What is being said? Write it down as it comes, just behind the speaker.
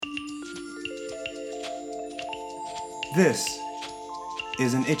This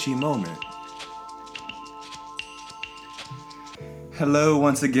is an itchy moment. Hello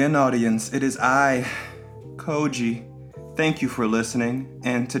once again, audience. It is I, Koji. Thank you for listening,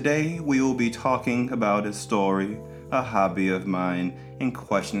 and today we will be talking about a story, a hobby of mine, and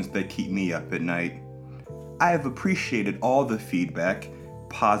questions that keep me up at night. I have appreciated all the feedback,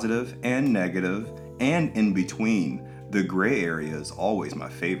 positive and negative, and in between. The gray area is always my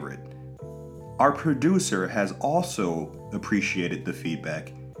favorite. Our producer has also appreciated the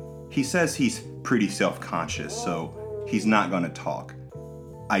feedback. He says he's pretty self-conscious, so he's not gonna talk.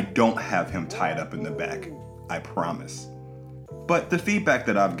 I don't have him tied up in the back, I promise. But the feedback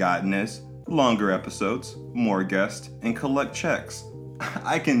that I've gotten is longer episodes, more guests, and collect checks.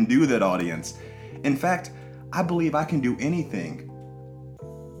 I can do that, audience. In fact, I believe I can do anything.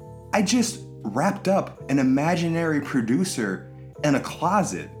 I just wrapped up an imaginary producer in a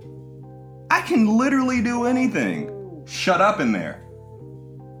closet. I can literally do anything. Shut up in there.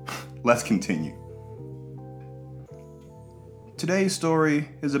 Let's continue. Today's story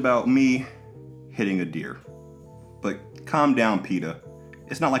is about me hitting a deer. But calm down, PETA.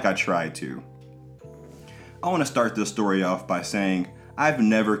 It's not like I tried to. I want to start this story off by saying I've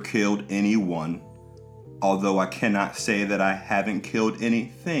never killed anyone, although I cannot say that I haven't killed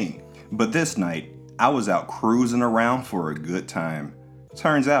anything. But this night, I was out cruising around for a good time.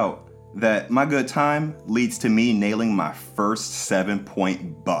 Turns out that my good time leads to me nailing my first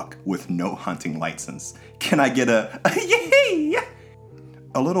 7-point buck with no hunting license. Can I get a yay?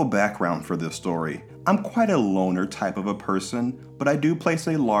 A little background for this story. I'm quite a loner type of a person, but I do place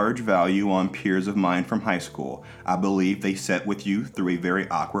a large value on peers of mine from high school. I believe they sit with you through a very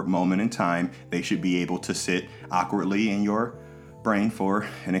awkward moment in time. They should be able to sit awkwardly in your brain for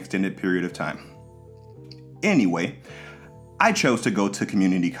an extended period of time. Anyway, I chose to go to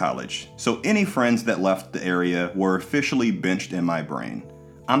community college, so any friends that left the area were officially benched in my brain.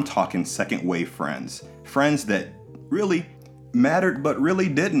 I'm talking second wave friends. Friends that really mattered but really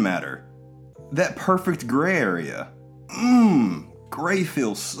didn't matter. That perfect gray area. Gray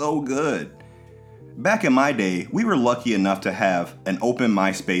feels so good. Back in my day, we were lucky enough to have an open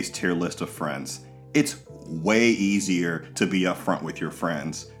MySpace tier list of friends. It's way easier to be upfront with your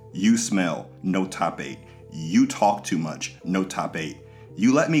friends. You smell, no top 8. You talk too much, no top 8.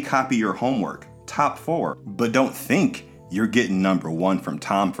 You let me copy your homework, top 4. But don't think you're getting number 1 from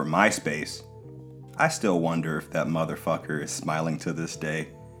Tom from MySpace. I still wonder if that motherfucker is smiling to this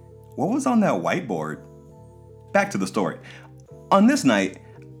day. What was on that whiteboard? Back to the story. On this night,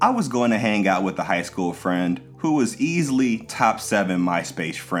 I was going to hang out with a high school friend who was easily top 7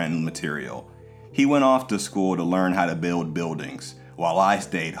 MySpace friend material. He went off to school to learn how to build buildings, while I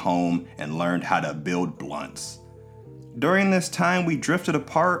stayed home and learned how to build blunts. During this time, we drifted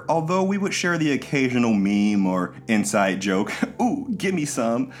apart, although we would share the occasional meme or inside joke, ooh, give me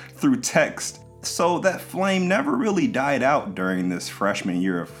some, through text. So that flame never really died out during this freshman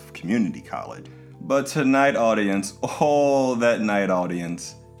year of community college. But tonight, audience, oh, that night,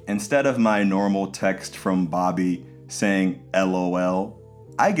 audience, instead of my normal text from Bobby saying LOL,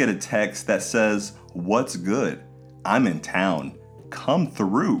 I get a text that says, what's good? I'm in town. Come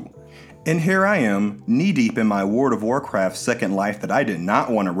through. And here I am, knee-deep in my World of Warcraft Second Life that I did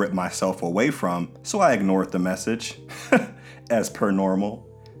not want to rip myself away from, so I ignored the message, as per normal.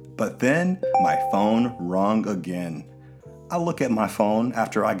 But then, my phone rung again. I look at my phone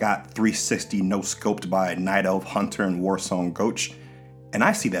after I got 360 no-scoped by Night Elf Hunter and Warsong Goach, and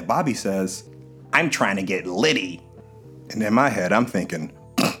I see that Bobby says, I'm trying to get litty. And in my head, I'm thinking,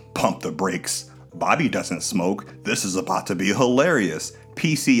 pump the brakes. Bobby doesn't smoke. This is about to be hilarious.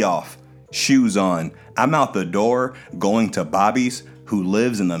 PC off. Shoes on. I'm out the door going to Bobby's, who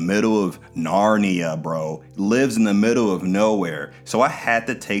lives in the middle of Narnia, bro. Lives in the middle of nowhere. So I had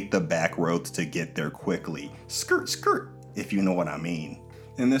to take the back roads to get there quickly. Skirt, skirt, if you know what I mean.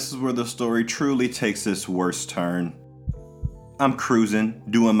 And this is where the story truly takes its worst turn. I'm cruising,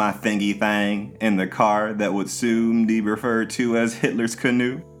 doing my thingy thing in the car that would soon be referred to as Hitler's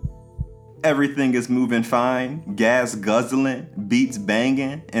canoe. Everything is moving fine, gas guzzling, beats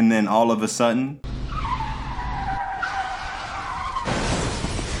banging, and then all of a sudden,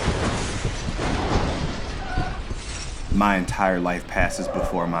 my entire life passes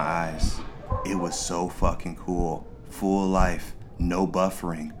before my eyes. It was so fucking cool. Full life, no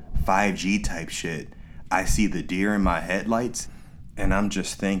buffering, 5G type shit. I see the deer in my headlights, and I'm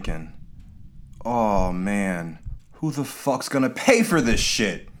just thinking, oh man, who the fuck's gonna pay for this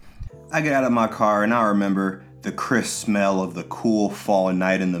shit? I get out of my car and I remember the crisp smell of the cool fall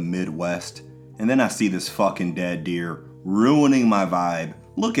night in the Midwest. And then I see this fucking dead deer ruining my vibe.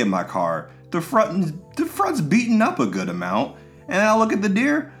 Look at my car. The front's beaten up a good amount. And I look at the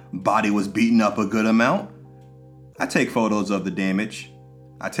deer, body was beaten up a good amount. I take photos of the damage.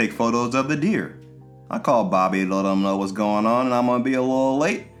 I take photos of the deer. I call Bobby to let him know what's going on and I'm gonna be a little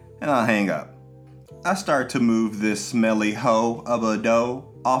late, and I hang up. I start to move this smelly hoe of a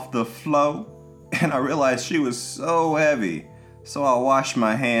doe off the floor, and I realized she was so heavy. So I washed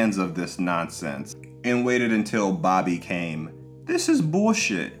my hands of this nonsense and waited until Bobby came. This is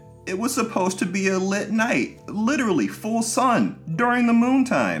bullshit. It was supposed to be a lit night, literally full sun, during the moon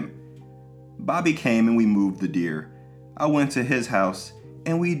time. Bobby came and we moved the deer. I went to his house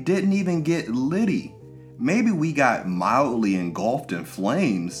and we didn't even get litty. Maybe we got mildly engulfed in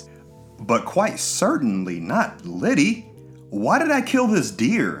flames, but quite certainly not litty. Why did I kill this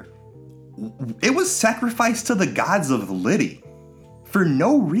deer? It was sacrificed to the gods of Liddy for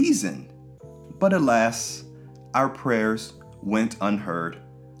no reason. But alas, our prayers went unheard.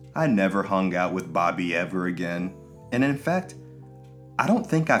 I never hung out with Bobby ever again. And in fact, I don't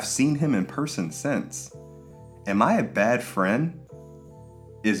think I've seen him in person since. Am I a bad friend?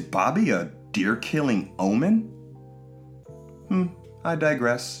 Is Bobby a deer-killing omen? I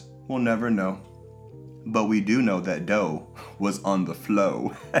digress. We'll never know. But we do know that doe was on the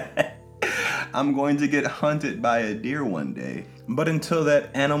flow. I'm going to get hunted by a deer one day. But until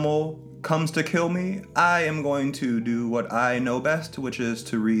that animal comes to kill me, I am going to do what I know best, which is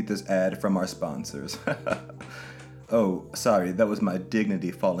to read this ad from our sponsors. Oh, sorry, that was my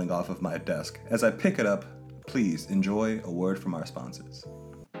dignity falling off of my desk. As I pick it up, please enjoy a word from our sponsors.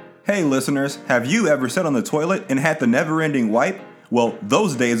 Hey listeners, have you ever sat on the toilet and had the never-ending wipe? Well,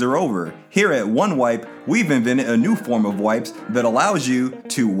 those days are over. Here at One Wipe, we've invented a new form of wipes that allows you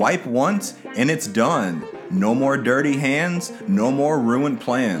to wipe once and it's done. No more dirty hands, no more ruined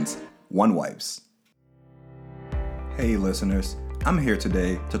plans. One Wipes. Hey listeners, I'm here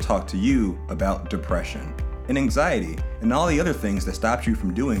today to talk to you about depression and anxiety and all the other things that stop you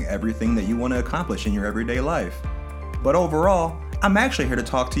from doing everything that you want to accomplish in your everyday life. But overall, I'm actually here to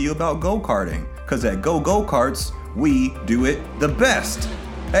talk to you about go-karting, because at Go-Karts, we do it the best.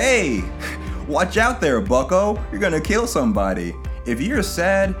 Hey, watch out there, bucko. You're gonna kill somebody. If you're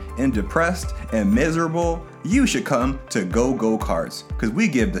sad and depressed and miserable, you should come to Go-Karts, because we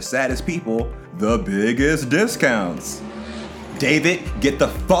give the saddest people the biggest discounts. David, get the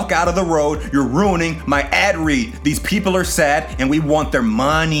fuck out of the road. You're ruining my ad read. These people are sad and we want their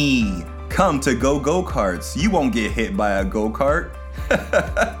money. Come to Go-Karts. You won't get hit by a go-kart.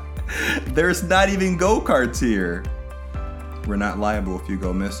 There's not even go-karts here. We're not liable if you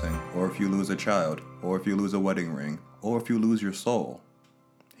go missing, or if you lose a child, or if you lose a wedding ring, or if you lose your soul.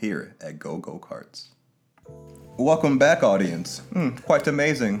 Here at Go-Karts. Welcome back, audience. Quite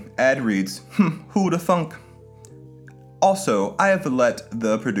amazing. Ad reads. Who'da thunk? Also, I have let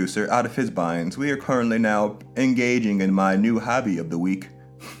the producer out of his binds. We are currently now engaging in my new hobby of the week.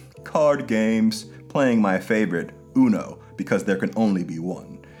 Card games. Playing my favorite, Uno, because there can only be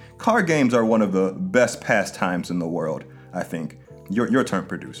one. Card games are one of the best pastimes in the world, I think. Your turn,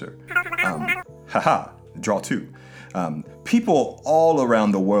 producer. Draw two. People all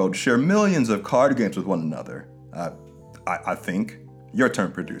around the world share millions of card games with one another. I think. Your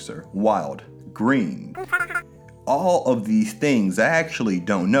turn, producer. Wild. Green. All of these things I actually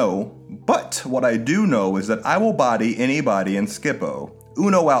don't know, but what I do know is that I will body anybody in Skippo.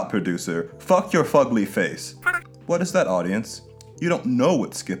 Uno out, producer. Fuck your fugly face. What is that, audience? You don't know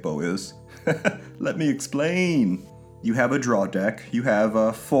what Skippo is. Let me explain. You have a draw deck. You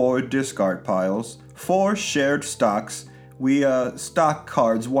have 4 discard piles, 4 shared stocks. We stock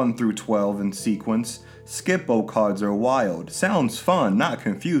cards 1 through 12 in sequence. Skippo cards are wild. Sounds fun, not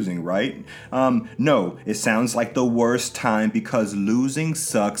confusing, right? No, it sounds like the worst time because losing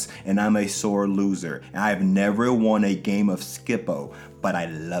sucks and I'm a sore loser. I've never won a game of Skippo, but I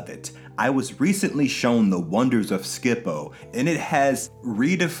love it. I was recently shown the wonders of Skippo, and it has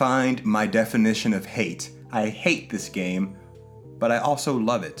redefined my definition of hate. I hate this game, but I also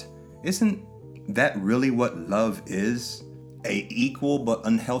love it. Isn't that really what love is? A equal but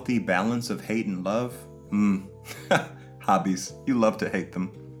unhealthy balance of hate and love? Hobbies. You love to hate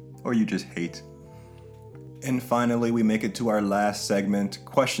them. Or you just hate. And finally, we make it to our last segment,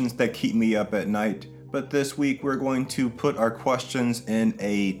 questions that keep me up at night. But this week, we're going to put our questions in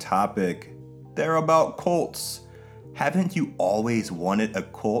a topic. They're about cults. Haven't you always wanted a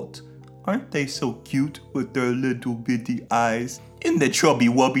cult? Aren't they so cute with their little bitty eyes and their chubby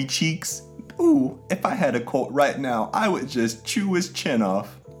wubby cheeks? Ooh, if I had a cult right now, I would just chew his chin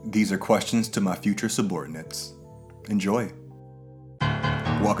off. These are questions to my future subordinates. Enjoy.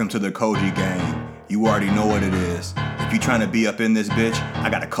 Welcome to the Koji gang. You already know what it is. If if you're trying to be up in this bitch, I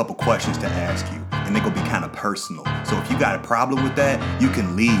got a couple questions to ask you, and they gonna be kind of personal. So if you got a problem with that, you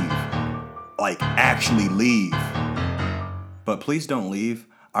can leave. Like, actually leave. But please don't leave.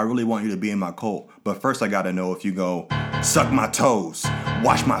 I really want you to be in my cult. But first I gotta know if you go, suck my toes,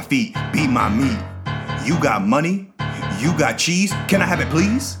 wash my feet, beat my meat. You got money? You got cheese? Can I have it,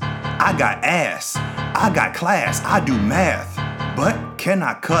 please? I got ass. I got class. I do math. But can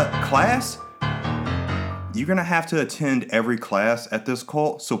I cut class? You're gonna have to attend every class at this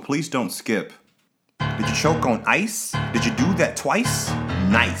cult, so please don't skip. Did you choke on ice? Did you do that twice?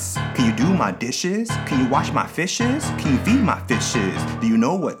 Nice. Can you do my dishes? Can you wash my fishes? Can you feed my fishes? Do you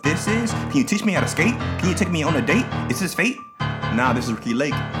know what this is? Can you teach me how to skate? Can you take me on a date? Is this fate? Nah, this is Ricky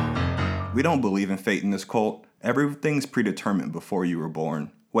Lake. We don't believe in fate in this cult. Everything's predetermined before you were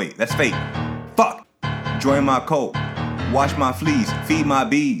born. Wait, that's fate. Fuck! Join my cult. Wash my fleas. Feed my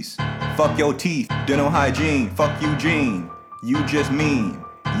bees. Fuck your teeth. Dental hygiene. Fuck Eugene. You just mean.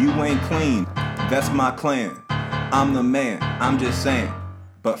 You ain't clean. That's my clan. I'm the man. I'm just saying.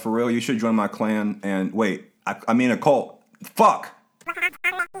 But for real, you should join my clan. And wait, I mean a cult. Fuck!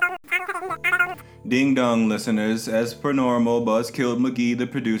 Ding dong, listeners. As per normal, Buzzkilled McGee, the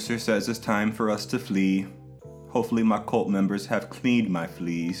producer, says it's time for us to flee. Hopefully my cult members have cleaned my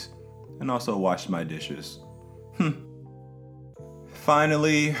fleas and also washed my dishes.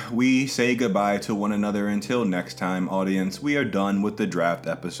 Finally, we say goodbye to one another until next time, audience. We are done with the draft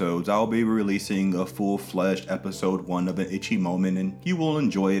episodes. I'll be releasing a full-fledged episode 1 of An Itchy Moment, and you will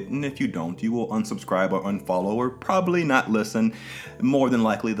enjoy it. And if you don't, you will unsubscribe or unfollow or probably not listen. More than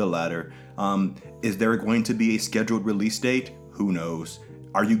likely the latter. Is there going to be a scheduled release date? Who knows?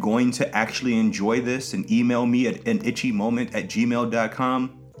 Are you going to actually enjoy this and email me at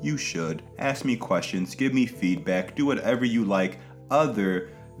anitchymoment@gmail.com? You should. Ask me questions, give me feedback, do whatever you like. Other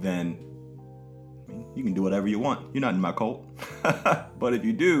than, you can do whatever you want. You're not in my cult. But if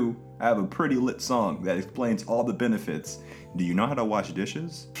you do, I have a pretty lit song that explains all the benefits. Do you know how to wash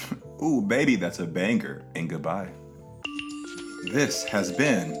dishes? Ooh, baby, that's a banger. And goodbye. This has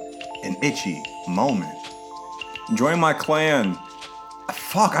been An Itchy Moment. Join my clan.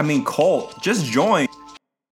 Cult. Just join.